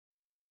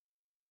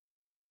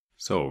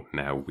So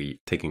now we're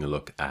taking a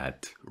look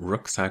at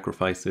Rook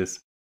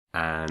Sacrifices,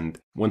 and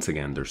once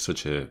again there's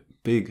such a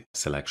big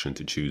selection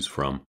to choose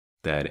from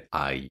that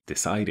I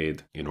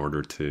decided, in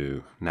order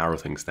to narrow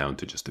things down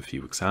to just a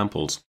few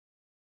examples,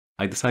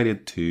 I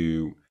decided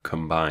to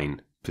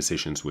combine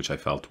positions which I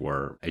felt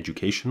were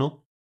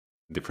educational,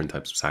 different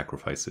types of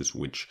sacrifices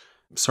which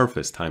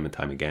surface time and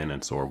time again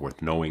and so are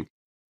worth knowing,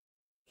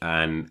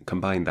 and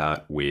combine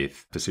that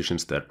with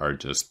positions that are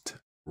just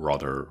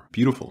rather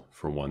beautiful,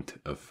 for want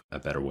of a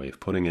better way of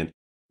putting it.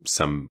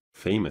 Some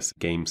famous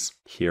games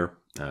here,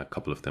 a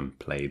couple of them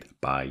played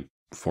by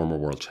former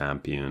world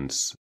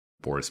champions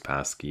Boris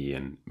Spassky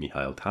and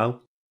Mikhail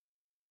Tal.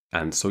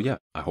 And so yeah,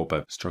 I hope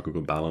I've struck a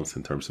good balance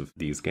in terms of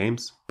these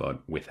games,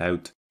 but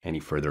without any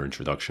further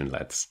introduction,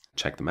 let's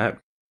check them out.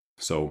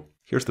 So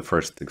here's the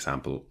first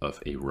example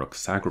of a Rook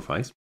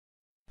Sacrifice,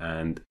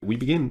 and we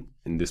begin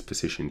in this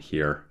position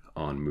here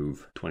on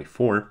move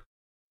 24.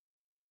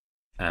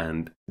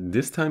 And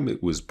this time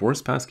it was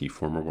Boris Spassky,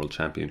 former world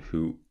champion,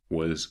 who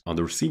was on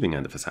the receiving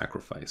end of a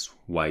sacrifice.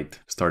 White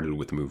started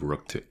with the move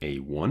Rook to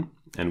A1,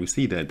 and we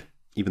see that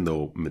even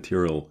though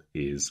material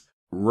is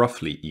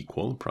roughly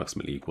equal,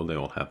 approximately equal, they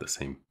all have the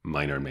same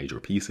minor and major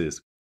pieces,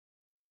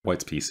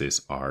 White's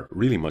pieces are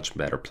really much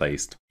better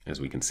placed,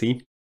 as we can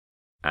see,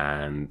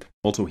 and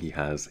also he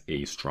has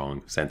a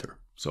strong center,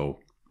 so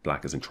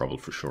Black is in trouble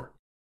for sure.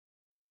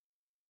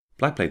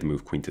 Black played the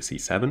move Queen to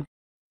C7,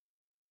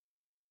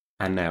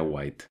 and now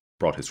White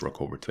brought his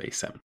Rook over to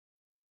A7.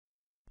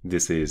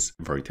 This is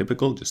very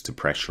typical, just to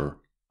pressure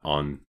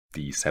on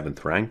the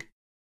 7th rank.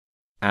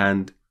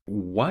 And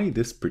why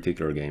this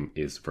particular game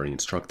is very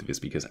instructive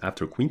is because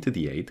after Queen to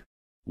D8,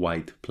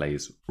 White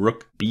plays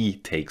Rook B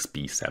takes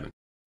B7.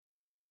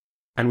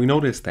 And we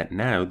notice that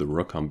now the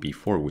Rook on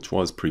B4, which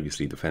was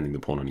previously defending the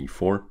pawn on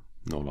E4,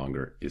 no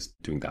longer is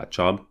doing that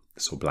job,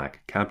 so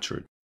Black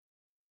captured.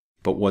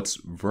 But what's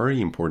very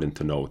important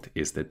to note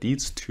is that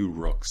these two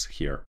rooks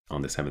here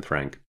on the 7th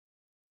rank,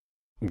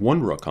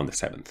 one rook on the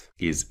 7th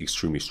is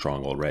extremely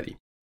strong already.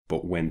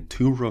 But when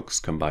two rooks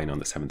combine on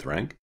the 7th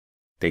rank,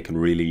 they can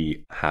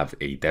really have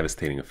a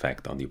devastating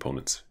effect on the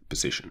opponent's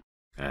position.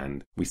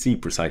 And we see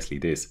precisely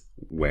this,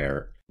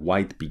 where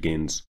White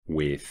begins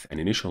with an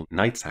initial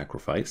knight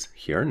sacrifice.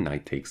 Here,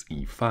 knight takes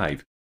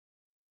E5.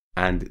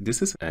 And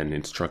this is an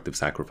instructive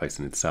sacrifice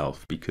in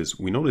itself, because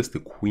we notice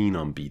the queen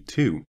on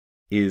B2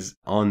 is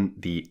on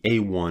the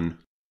A1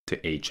 to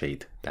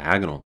H8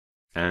 diagonal.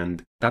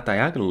 And that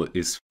diagonal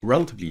is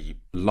relatively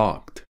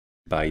locked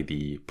by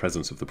the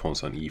presence of the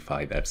pawns on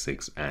E5,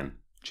 F6, and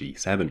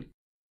G7.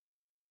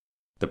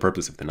 The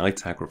purpose of the knight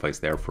sacrifice,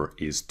 therefore,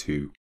 is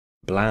to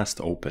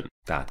blast open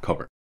that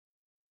cover.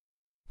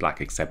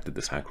 Black accepted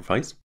the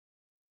sacrifice.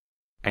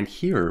 And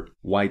here,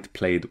 White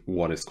played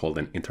what is called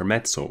an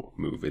intermezzo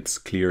move. It's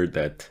clear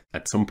that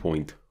at some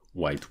point,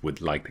 White would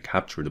like to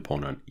capture the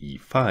pawn on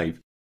E5,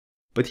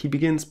 but he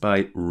begins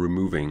by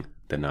removing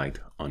the knight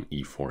on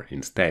E4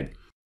 instead,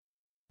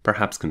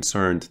 perhaps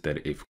concerned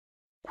that if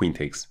Queen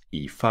takes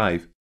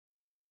E5,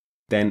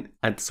 then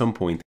at some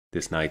point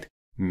this knight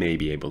may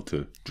be able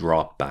to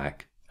drop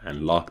back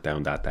and lock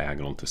down that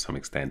diagonal to some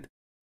extent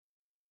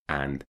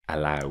and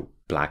allow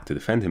Black to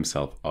defend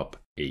himself up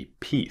a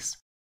piece.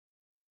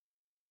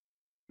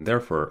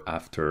 Therefore,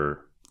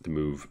 after the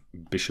move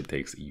bishop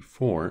takes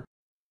E4,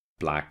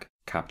 Black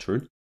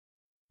captured,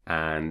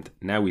 and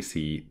now we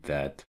see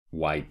that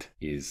White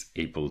is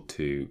able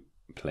to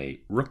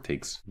play Rook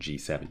takes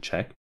G7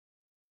 check.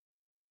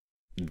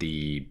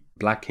 The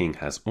Black king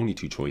has only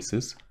two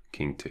choices,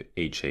 king to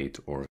H8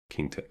 or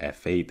king to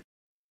F8,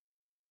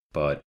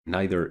 but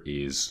neither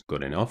is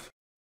good enough.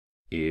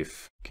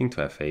 If king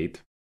to F8,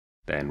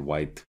 then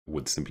White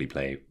would simply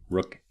play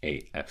Rook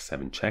A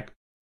F7 check,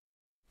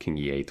 king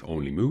E8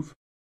 only move,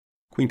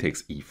 queen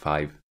takes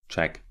E5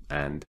 check,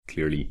 and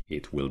clearly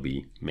it will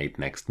be mate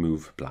next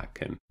move. Black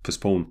can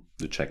postpone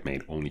the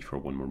checkmate only for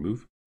one more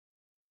move.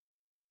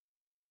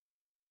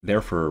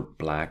 Therefore,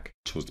 Black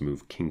chose the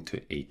move king to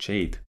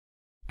H8,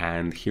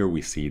 and here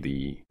we see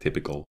the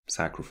typical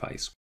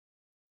sacrifice.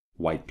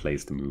 White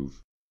plays the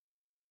move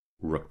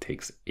Rook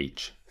takes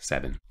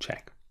H7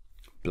 check,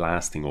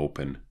 blasting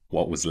open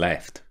what was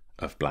left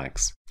of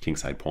Black's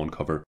kingside pawn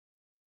cover.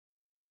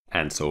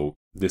 And so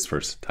this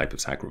first type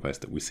of sacrifice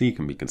that we see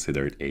can be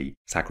considered a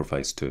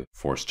sacrifice to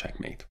force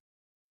checkmate.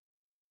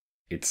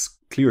 It's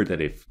clear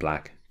that if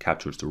Black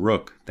captures the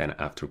Rook, then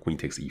after Queen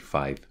takes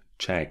E5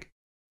 check,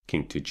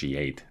 King to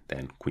G8,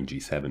 then Queen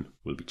G7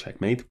 will be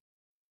checkmate.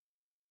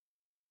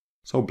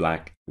 So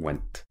Black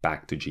went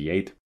back to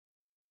G8,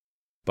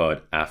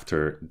 but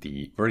after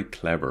the very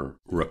clever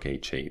Rook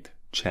H8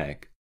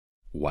 check,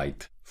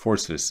 White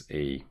forces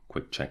a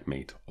quick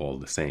checkmate all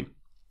the same.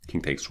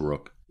 King takes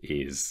Rook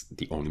is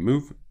the only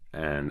move,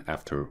 and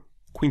after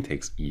Queen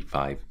takes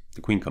E5,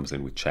 the Queen comes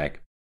in with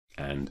check,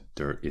 and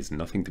there is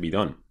nothing to be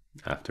done.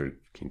 After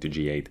King to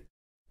G8,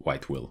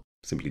 White will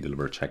simply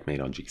deliver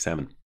checkmate on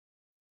G7.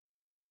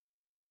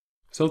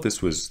 So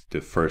this was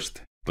the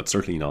first, but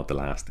certainly not the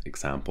last,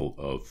 example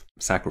of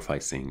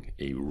sacrificing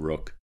a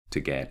rook to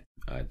get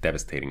a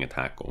devastating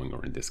attack going,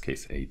 or in this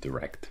case, a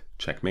direct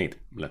checkmate.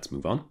 Let's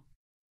move on.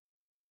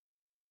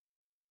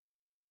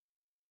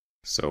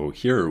 So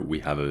here we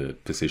have a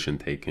position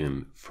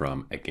taken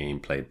from a game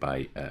played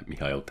by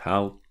Mikhail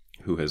Tal,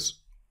 who has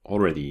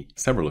already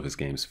several of his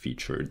games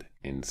featured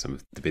in some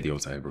of the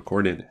videos I have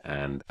recorded,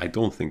 and I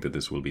don't think that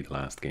this will be the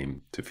last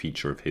game to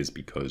feature of his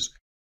because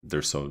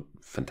they're so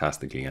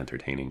fantastically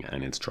entertaining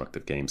and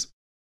instructive games.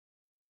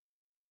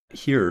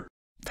 Here,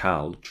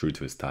 Tal, true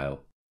to his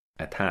style,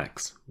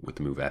 attacks with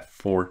the move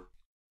f4,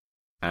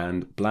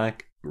 and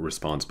black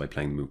responds by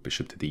playing the move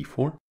bishop to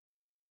d4.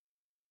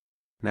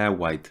 Now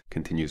white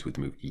continues with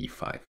the move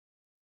e5.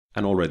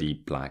 And already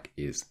black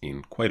is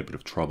in quite a bit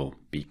of trouble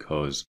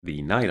because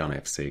the knight on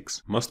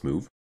f6 must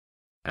move,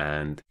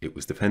 and it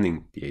was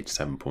defending the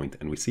h7 point,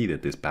 and we see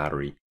that this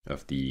battery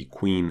of the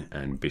queen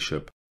and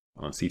bishop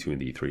on c2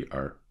 and d3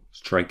 are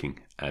striking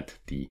at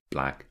the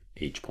black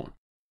h-pawn.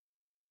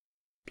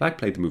 Black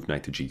played the move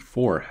knight to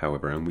g4,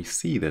 however, and we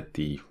see that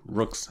the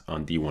rooks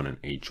on d1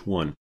 and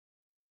h1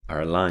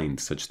 are aligned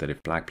such that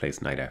if black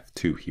plays knight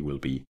f2, he will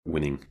be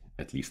winning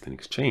at least an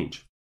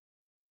exchange.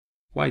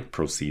 White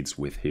proceeds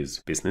with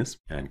his business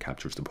and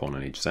captures the pawn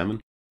on h7.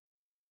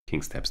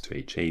 King steps to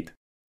h8.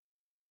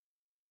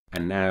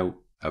 And now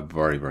a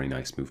very, very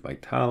nice move by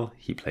Tal.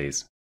 He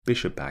plays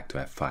bishop back to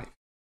f5,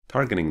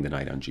 targeting the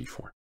knight on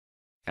g4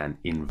 and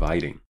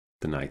inviting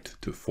the knight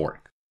to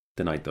fork.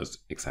 The knight does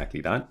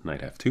exactly that,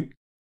 knight f2.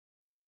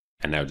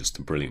 And now just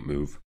a brilliant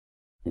move.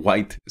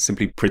 White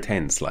simply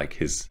pretends like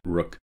his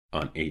rook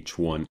on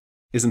h1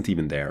 isn't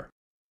even there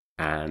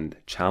and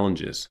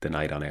challenges the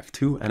knight on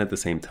f2, and at the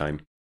same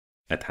time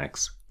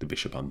attacks the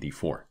bishop on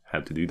d4.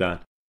 How to do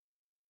that?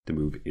 The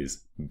move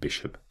is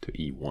bishop to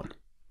e1.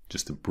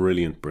 Just a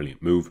brilliant,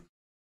 brilliant move.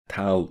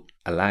 Tal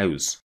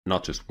allows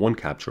not just one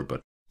capture,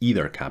 but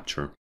either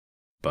capture.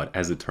 But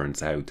as it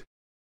turns out,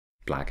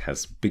 black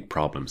has big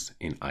problems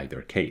in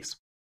either case.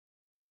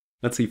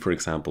 Let's see, for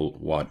example,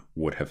 what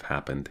would have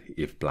happened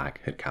if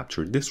black had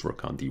captured this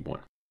rook on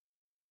d1.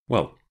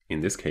 Well,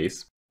 in this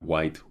case,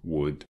 white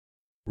would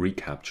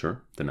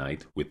recapture the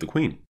knight with the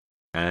queen.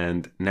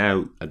 And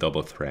now a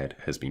double threat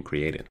has been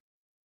created.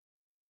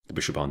 The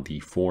bishop on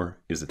d4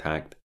 is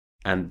attacked,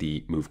 and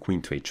the move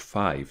queen to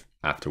h5,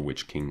 after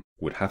which king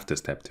would have to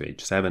step to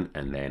h7,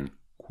 and then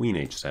queen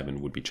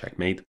h7 would be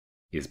checkmate,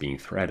 is being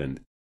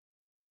threatened.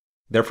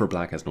 Therefore,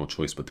 black has no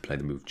choice but to play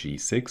the move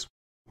g6,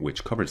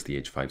 which covers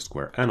the h5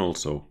 square, and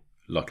also,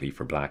 luckily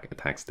for black,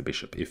 attacks the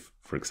bishop. If,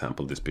 for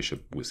example, this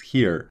bishop was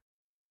here,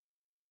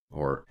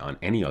 or on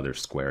any other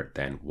square,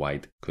 then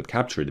white could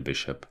capture the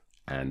bishop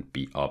and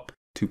be up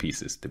 2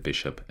 pieces, the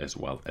bishop as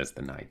well as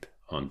the knight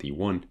on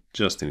d1,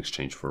 just in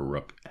exchange for a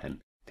rook, and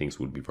things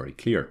would be very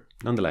clear.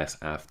 Nonetheless,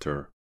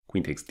 after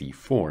queen takes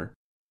d4,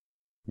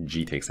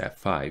 g takes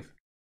f5,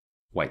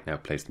 white now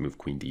plays the move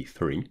queen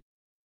d3,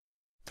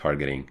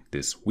 targeting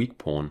this weak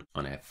pawn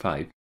on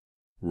f5,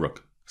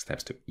 rook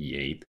steps to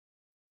e8,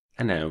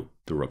 and now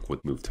the rook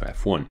would move to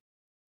f1.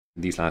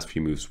 These last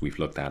few moves we've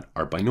looked at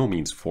are by no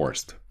means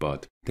forced,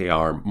 but they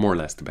are more or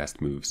less the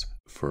best moves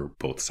for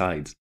both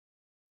sides.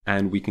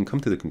 And we can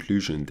come to the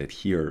conclusion that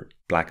here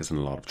black is in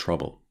a lot of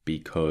trouble,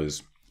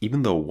 because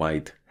even though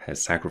white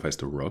has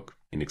sacrificed a rook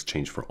in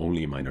exchange for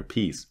only a minor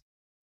piece,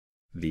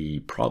 the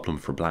problem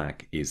for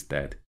black is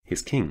that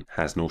his king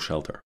has no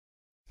shelter.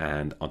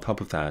 And on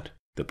top of that,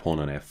 the pawn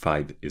on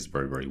f5 is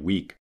very, very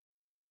weak.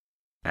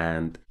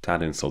 And to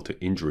add insult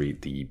to injury,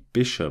 the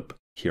bishop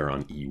here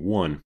on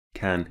e1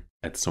 can,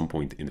 at some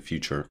point in the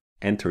future,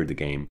 enter the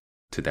game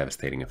to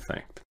devastating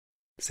effect.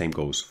 Same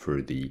goes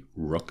for the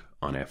rook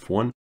on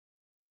f1,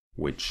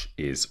 which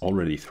is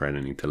already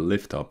threatening to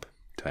lift up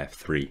to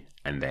f3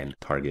 and then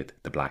target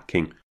the black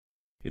king.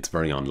 It's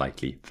very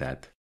unlikely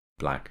that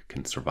black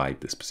can survive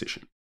this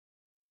position.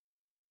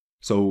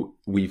 So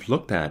we've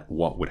looked at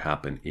what would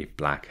happen if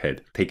black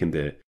had taken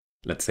the,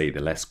 let's say,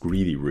 the less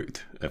greedy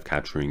route of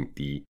capturing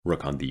the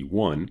rook on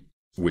d1,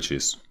 which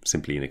is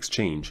simply an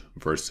exchange,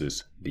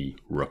 versus the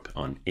rook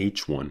on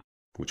h1,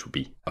 which would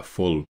be a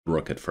full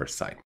rook at first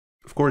sight.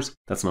 Of course,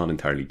 that's not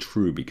entirely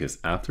true, because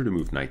after the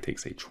move knight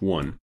takes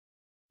h1,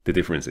 the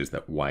difference is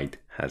that white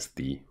has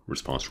the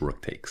response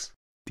rook takes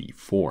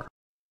d4.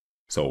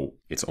 So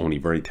it's only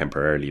very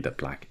temporarily that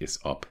black is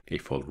up a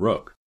full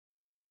rook.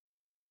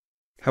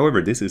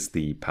 However, this is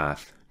the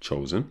path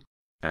chosen,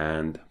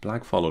 and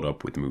black followed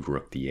up with the move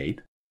rook d8.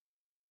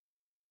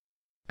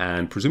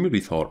 And presumably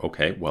thought,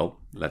 okay,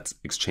 well, let's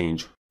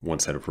exchange one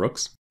set of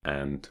rooks,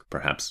 and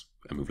perhaps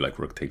a move like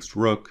rook takes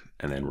rook,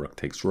 and then rook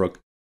takes rook.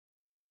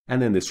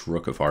 And then this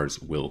rook of ours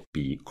will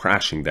be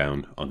crashing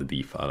down on the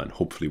d file and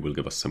hopefully will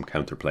give us some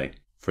counterplay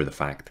for the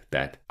fact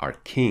that our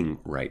king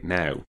right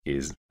now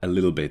is a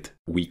little bit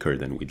weaker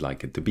than we'd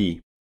like it to be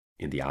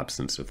in the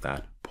absence of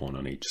that pawn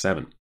on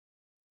h7.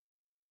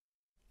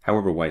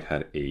 However, white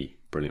had a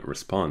brilliant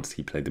response.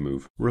 He played the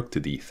move rook to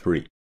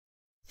d3,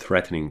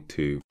 threatening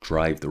to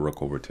drive the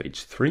rook over to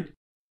h3.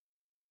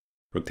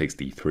 Rook takes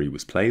d3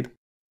 was played.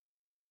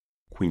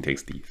 Queen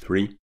takes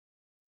d3.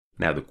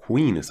 Now the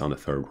queen is on the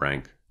third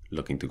rank,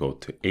 looking to go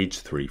to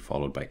h3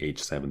 followed by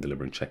h7,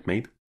 delivering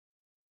checkmate.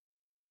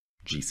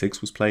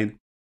 g6 was played.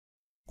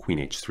 Queen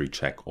h3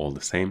 check, all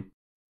the same.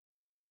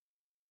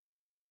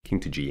 King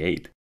to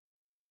g8.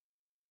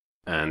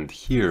 And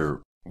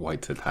here,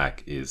 white's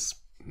attack is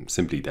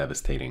simply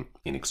devastating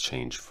in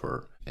exchange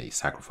for a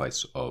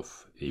sacrifice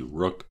of a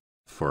rook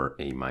for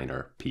a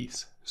minor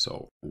piece.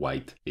 So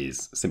white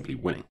is simply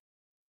winning.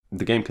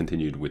 The game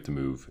continued with the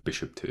move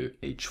bishop to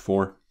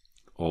h4,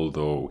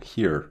 although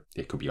here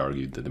it could be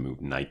argued that the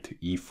move knight to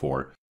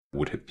e4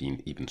 would have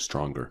been even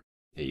stronger.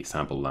 A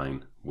sample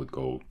line would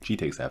go g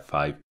takes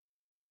f5,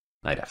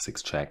 knight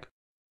f6 check,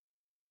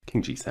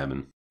 king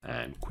g7,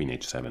 and queen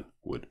h7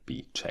 would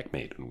be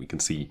checkmate. And we can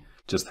see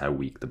just how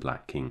weak the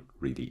black king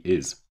really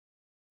is.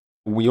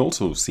 We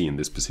also see in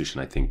this position,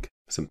 I think,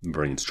 some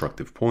very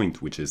instructive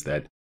point, which is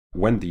that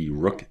when the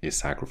rook is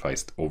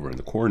sacrificed over in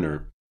the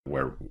corner,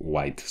 where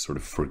white sort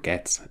of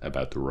forgets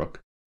about the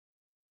rook.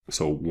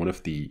 So one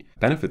of the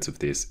benefits of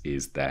this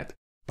is that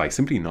by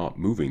simply not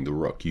moving the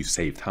rook, you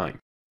save time,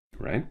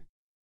 right?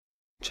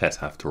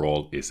 Chess, after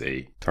all, is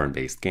a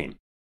turn-based game.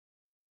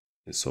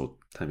 So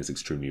time is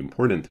extremely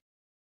important.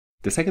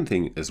 The second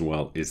thing as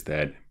well is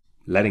that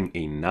letting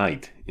a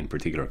knight in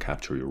particular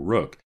capture your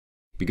rook,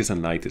 because a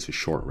knight is a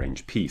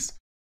short-range piece,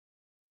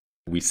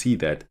 we see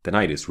that the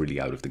knight is really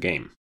out of the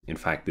game. In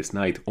fact, this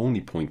knight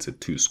only points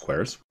at 2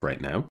 squares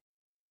right now.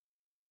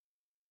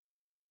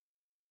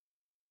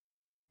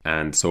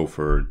 And so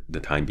for the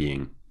time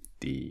being,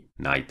 the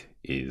knight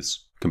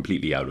is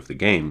completely out of the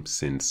game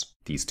since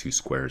these 2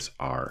 squares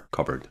are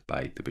covered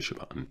by the bishop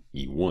on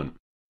e1.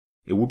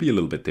 It would be a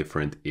little bit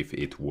different if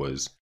it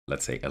was,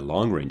 let's say, a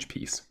long-range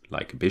piece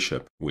like a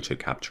bishop, which had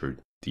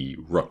captured the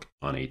rook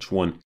on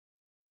h1.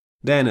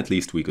 Then at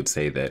least we could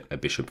say that a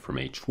bishop from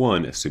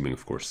h1, assuming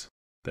of course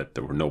that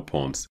there were no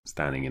pawns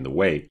standing in the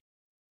way,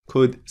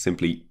 could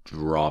simply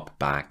drop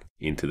back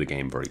into the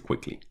game very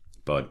quickly.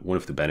 But one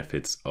of the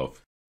benefits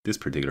of this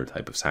particular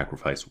type of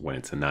sacrifice when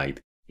it's a knight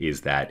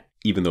is that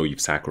even though you've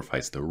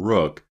sacrificed the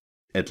rook,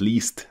 at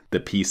least the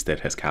piece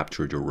that has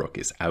captured your rook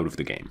is out of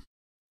the game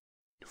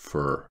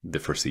for the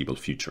foreseeable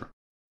future.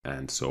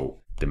 And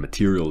so the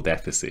material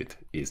deficit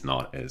is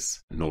not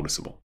as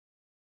noticeable.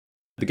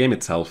 The game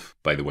itself,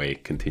 by the way,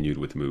 continued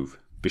with the move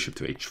bishop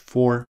to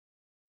h4,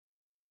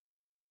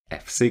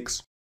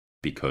 f6,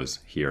 because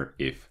here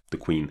if the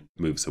queen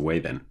moves away,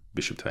 then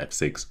bishop to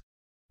f6,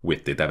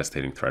 with the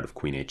devastating threat of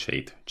queen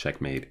h8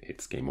 checkmate,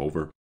 it's game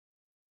over.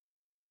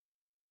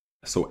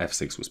 So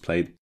f6 was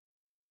played,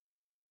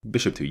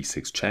 bishop to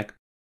e6 check,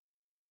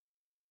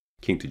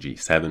 king to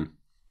g7,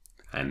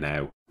 and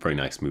now, very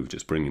nice move,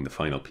 just bringing the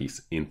final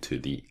piece into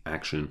the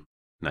action,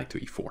 knight to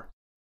e4.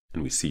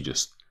 And we see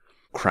just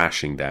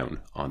crashing down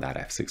on that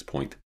f6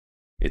 point.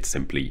 It's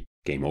simply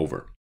game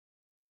over.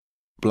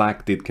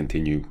 Black did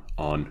continue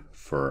on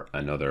for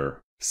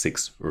another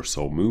 6 or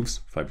so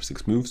moves, 5 or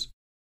 6 moves,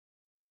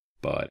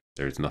 but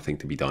there's nothing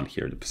to be done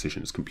here. The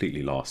position is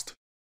completely lost.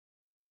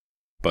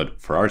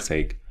 But for our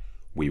sake,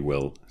 we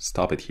will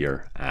stop it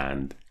here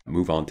and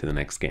move on to the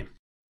next game.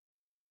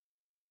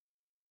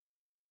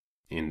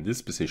 In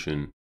this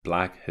position,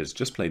 Black has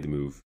just played the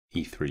move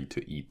e3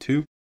 to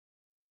e2,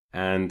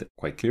 and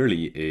quite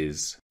clearly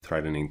is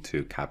threatening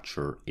to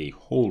capture a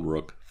whole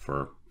rook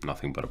for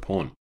nothing but a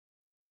pawn.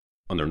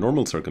 Under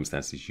normal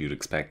circumstances, you'd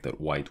expect that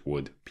white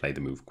would play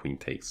the move queen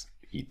takes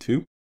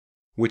e2,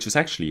 which is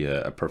actually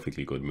a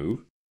perfectly good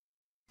move,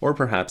 or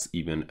perhaps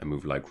even a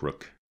move like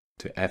rook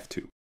to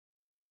f2.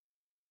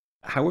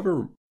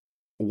 However,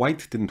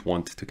 white didn't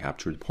want to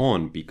capture the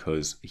pawn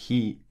because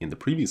he, in the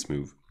previous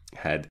move,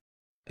 had,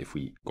 if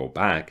we go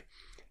back,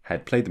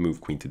 had played the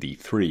move queen to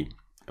d3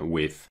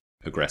 with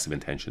aggressive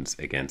intentions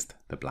against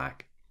the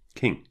black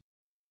king.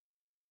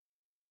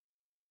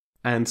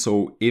 And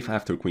so if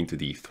after queen to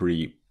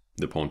d3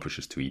 the pawn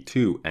pushes to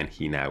e2 and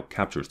he now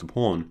captures the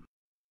pawn,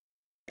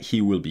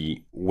 he will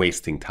be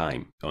wasting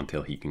time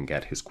until he can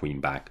get his queen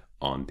back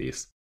on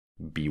this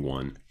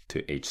b1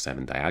 to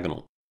h7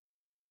 diagonal.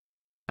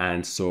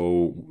 And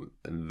so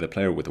the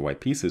player with the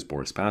white pieces,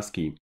 Boris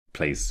Spassky,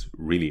 plays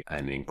really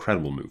an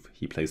incredible move.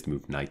 He plays the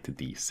move knight to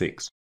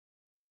d6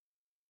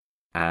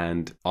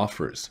 and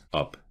offers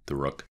up the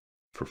rook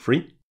for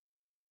free.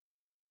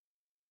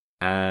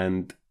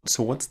 And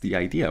so what's the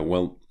idea?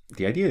 Well,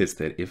 the idea is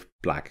that if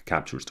black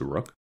captures the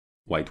rook,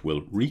 white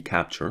will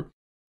recapture.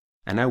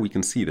 And now we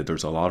can see that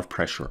there's a lot of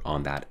pressure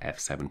on that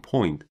f7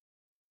 point.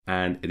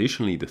 And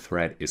additionally, the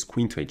threat is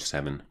queen to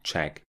h7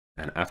 check.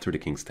 And after the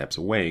king steps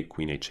away,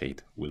 queen h8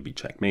 will be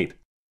checkmate.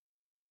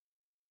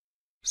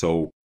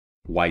 So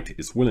white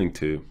is willing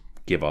to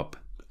give up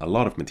a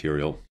lot of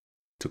material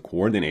to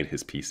coordinate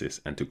his pieces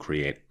and to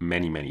create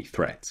many, many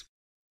threats.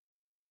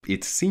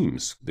 It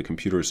seems the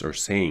computers are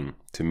saying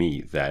to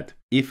me that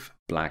if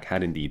black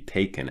had indeed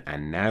taken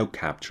and now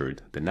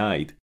captured the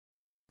knight,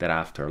 that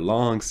after a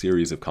long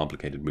series of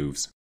complicated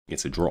moves,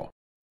 it's a draw.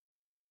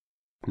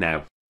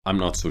 Now, I'm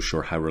not so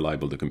sure how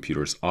reliable the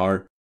computers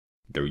are.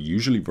 They're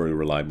usually very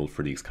reliable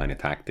for these kind of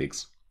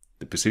tactics.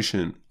 The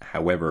position,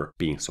 however,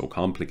 being so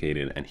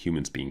complicated and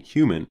humans being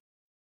human,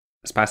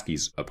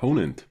 Spassky's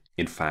opponent,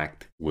 in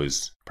fact,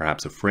 was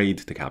perhaps afraid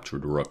to capture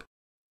the rook,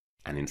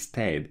 and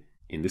instead,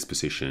 in this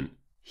position,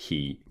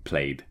 he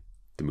played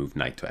the move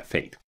knight to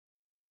f8,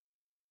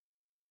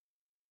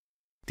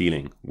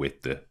 dealing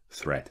with the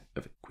threat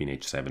of queen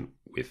h7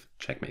 with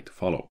checkmate to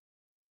follow.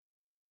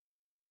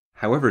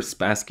 However,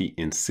 Spassky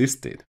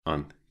insisted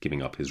on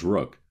giving up his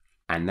rook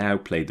and now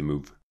played the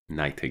move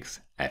knight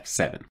takes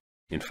f7,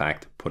 in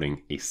fact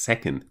putting a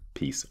second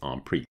piece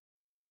on pre.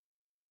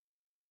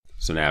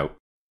 So now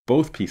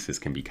both pieces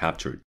can be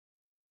captured,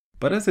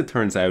 but as it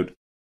turns out,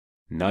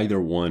 neither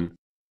one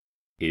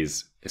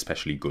is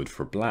especially good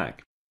for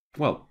black.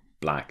 Well,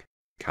 black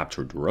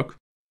captured the rook,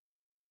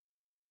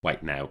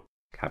 white now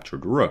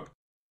captured the rook,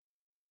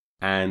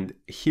 and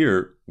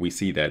here we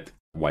see that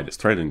white is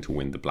threatening to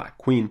win the black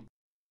queen,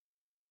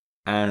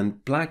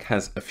 and black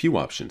has a few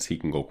options. He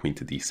can go queen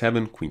to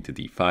d7, queen to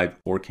d5,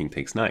 or king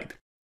takes knight.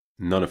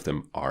 None of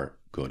them are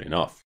good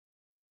enough.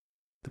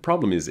 The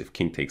problem is if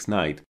king takes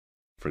knight,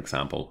 for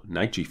example,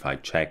 knight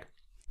g5 check,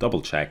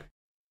 double check,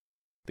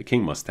 the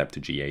king must step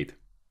to g8,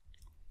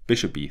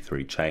 bishop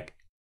b3 check,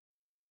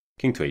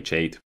 king to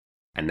h8,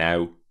 and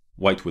now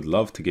white would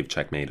love to give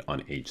checkmate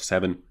on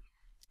h7,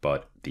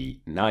 but the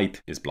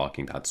knight is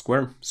blocking that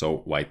square, so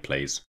white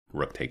plays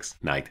rook takes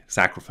knight,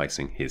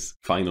 sacrificing his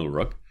final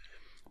rook,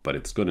 but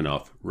it's good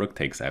enough. Rook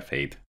takes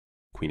f8,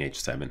 queen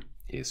h7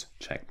 is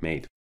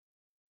checkmate.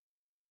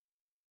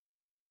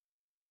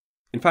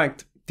 In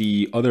fact,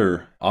 the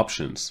other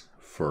options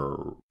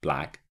for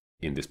black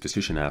in this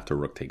position after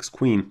rook takes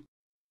queen,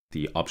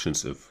 the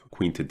options of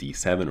queen to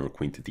d7 or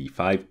queen to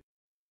d5,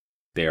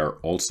 they are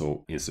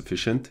also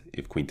insufficient.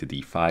 If queen to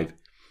d5,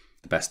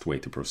 the best way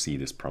to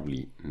proceed is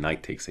probably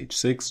knight takes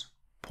h6,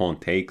 pawn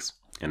takes,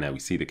 and now we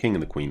see the king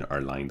and the queen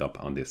are lined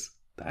up on this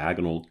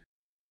diagonal.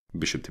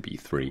 Bishop to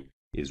b3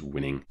 is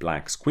winning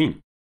black's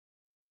queen.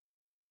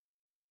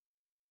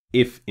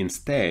 If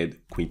instead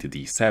queen to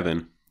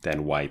d7,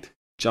 then white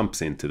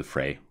jumps into the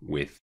fray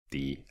with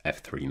the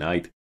f3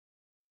 knight,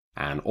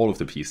 and all of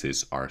the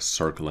pieces are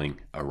circling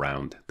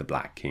around the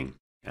black king,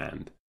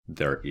 and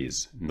there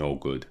is no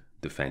good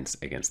defense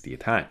against the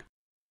attack.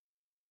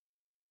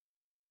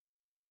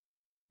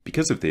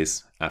 Because of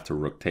this, after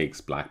rook takes,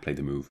 black played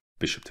the move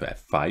bishop to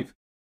f5,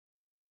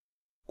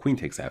 queen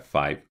takes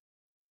f5,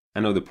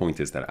 and now the point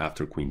is that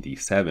after queen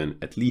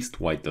d7, at least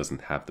white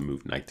doesn't have the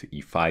move knight to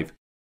e5,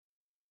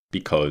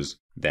 because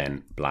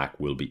then black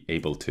will be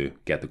able to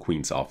get the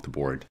queens off the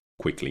board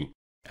quickly,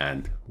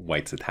 and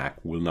white's attack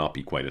will not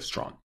be quite as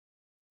strong.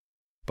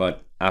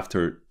 But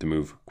after the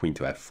move queen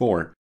to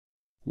f4,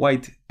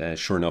 white,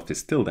 sure enough, is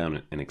still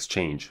down in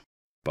exchange,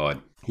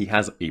 but he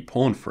has a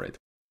pawn for it.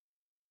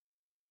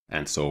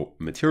 And so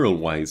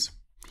material-wise,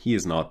 he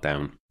is not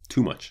down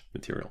too much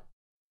material.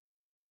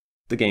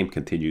 The game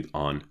continued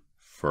on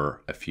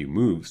for a few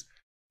moves,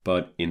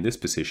 but in this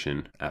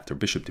position, after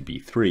bishop to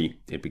b3,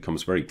 it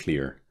becomes very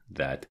clear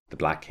that the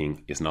black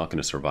king is not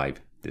going to survive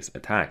this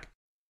attack.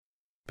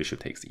 Bishop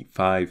takes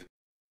e5,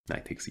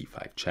 knight takes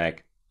e5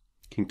 check,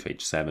 king to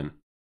h7,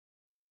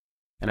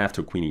 and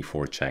after queen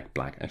e4 check,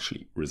 black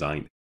actually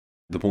resigned.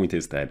 The point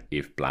is that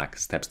if black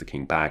steps the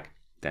king back,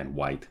 then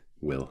white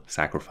will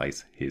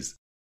sacrifice his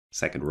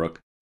second rook.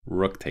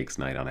 Rook takes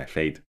knight on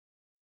f8,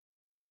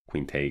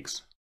 queen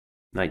takes,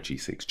 knight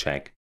g6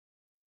 check,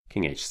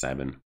 king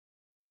h7,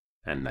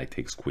 and knight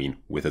takes queen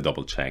with a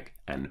double check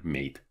and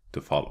mate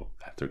to follow.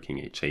 After king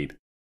h8,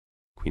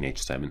 queen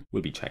h7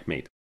 will be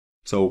checkmate.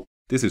 So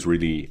this is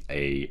really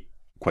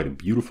quite a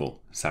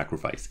beautiful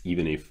sacrifice,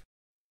 even if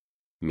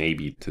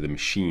maybe to the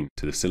machine,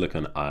 to the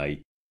silicon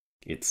eye,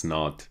 it's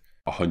not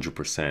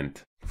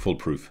 100%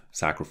 foolproof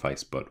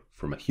sacrifice, but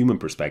from a human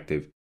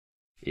perspective,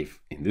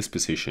 if in this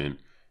position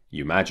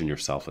you imagine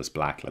yourself as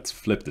black, let's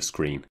flip the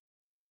screen.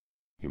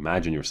 You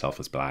imagine yourself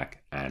as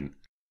black and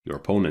your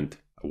opponent,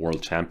 a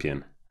world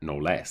champion, no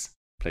less,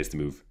 plays the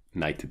move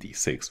knight to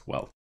d6.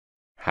 Well,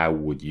 how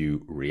would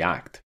you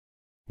react?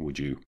 Would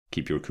you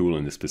keep your cool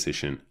in this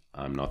position?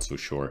 I'm not so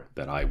sure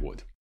that I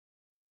would.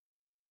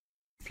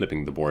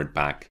 Flipping the board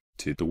back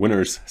to the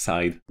winner's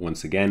side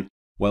once again,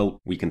 well,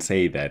 we can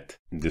say that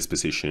this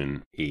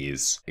position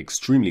is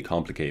extremely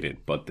complicated,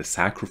 but the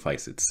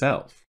sacrifice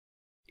itself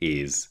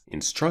is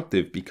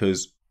instructive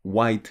because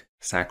white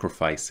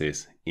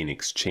sacrifices in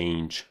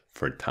exchange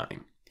for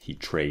time. He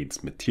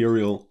trades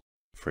material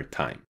for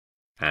time.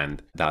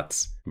 And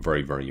that's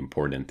very, very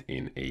important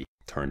in a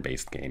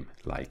turn-based game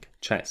like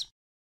chess.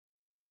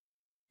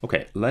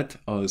 Okay, let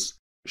us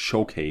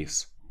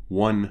showcase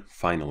one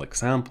final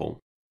example,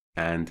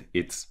 and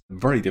it's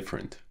very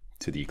different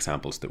to the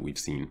examples that we've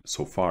seen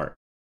so far.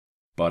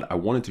 But I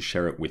wanted to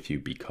share it with you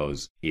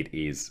because it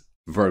is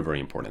very, very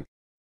important.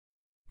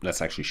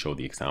 Let's actually show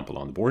the example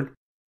on the board.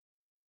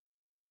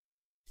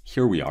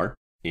 Here we are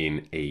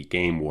in a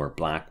game where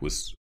black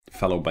was a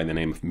fellow by the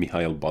name of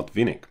Mikhail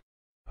Botvinnik,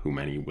 who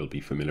many will be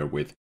familiar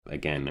with,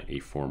 again, a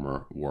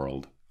former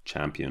world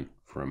champion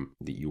from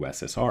the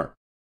USSR.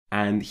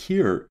 And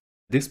here,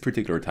 this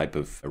particular type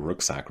of a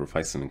rook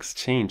sacrifice, an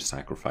exchange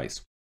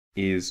sacrifice,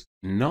 is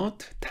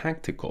not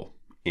tactical.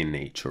 in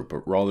nature,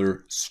 but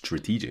rather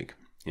strategic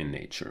in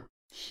nature.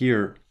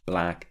 Here,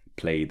 black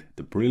played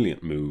the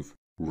brilliant move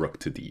rook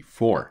to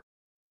d4.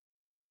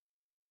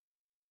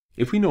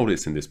 If we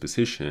notice in this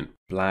position,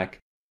 black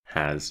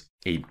has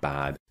a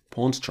bad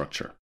pawn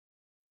structure.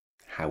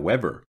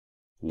 However,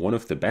 one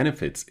of the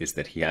benefits is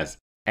that he has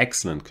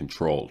excellent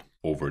control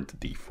over the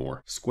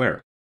d4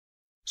 square.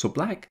 So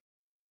black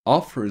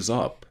offers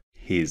up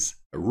his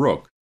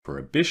rook for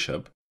a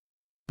bishop,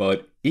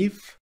 but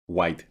if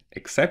white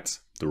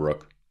accepts the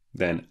rook,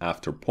 then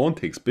after pawn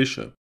takes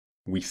bishop,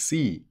 we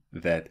see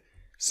that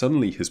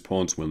suddenly his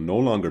pawns will no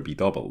longer be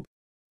doubled.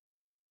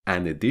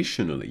 And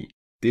additionally,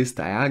 this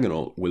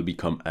diagonal will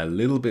become a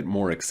little bit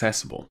more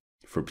accessible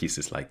for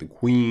pieces like the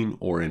queen,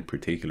 or in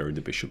particular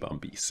the bishop on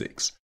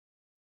b6.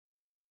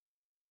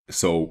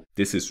 So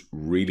this is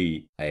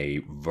really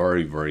a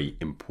very, very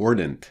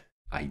important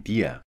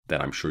idea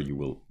that I'm sure you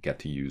will get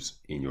to use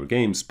in your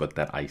games, but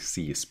that I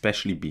see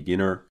especially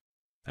beginner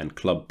and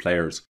club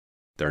players,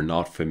 they're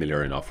not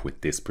familiar enough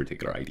with this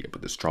particular idea,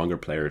 but the stronger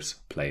players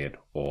play it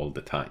all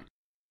the time.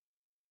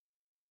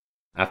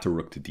 After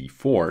rook to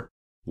d4,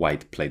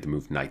 white played the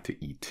move knight to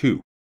e2,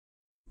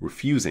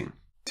 refusing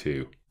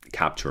to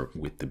capture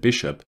with the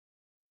bishop,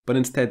 but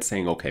instead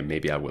saying, okay,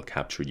 maybe I will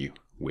capture you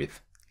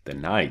with the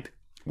knight,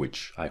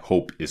 which I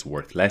hope is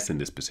worth less in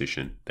this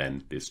position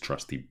than this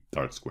trusty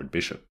dark squared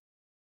bishop.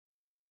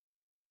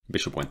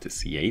 Bishop went to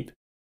c8,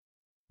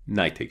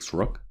 knight takes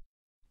rook,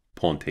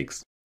 pawn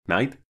takes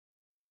knight,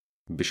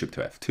 bishop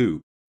to f2,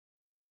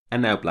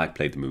 and now black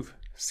played the move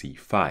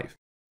c5.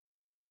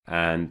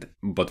 And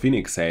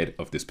Botvinnik said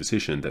of this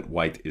position that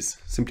white is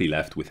simply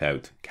left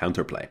without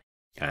counterplay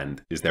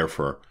and is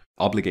therefore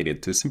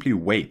obligated to simply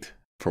wait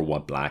for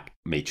what black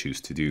may choose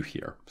to do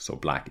here. So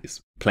black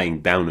is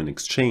playing down an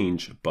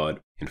exchange, but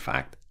in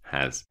fact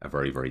has a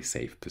very, very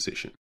safe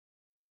position.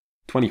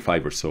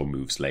 25 or so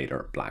moves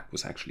later, black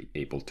was actually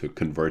able to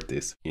convert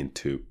this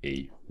into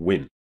a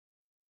win.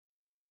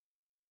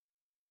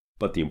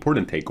 But the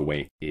important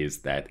takeaway is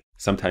that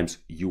sometimes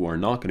you are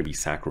not going to be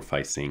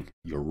sacrificing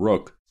your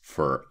rook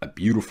for a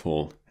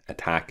beautiful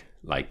attack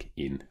like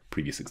in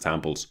previous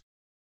examples,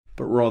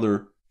 but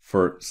rather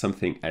for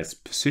something as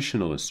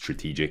positional and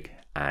strategic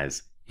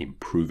as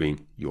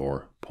improving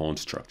your pawn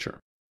structure.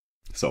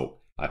 So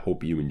I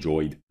hope you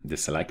enjoyed the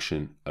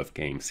selection of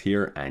games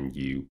here and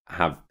you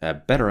have a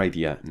better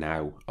idea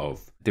now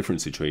of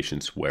different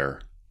situations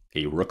where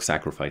a rook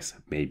sacrifice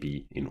may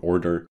be in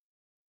order.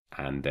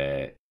 And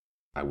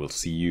I will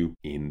see you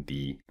in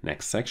the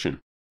next section.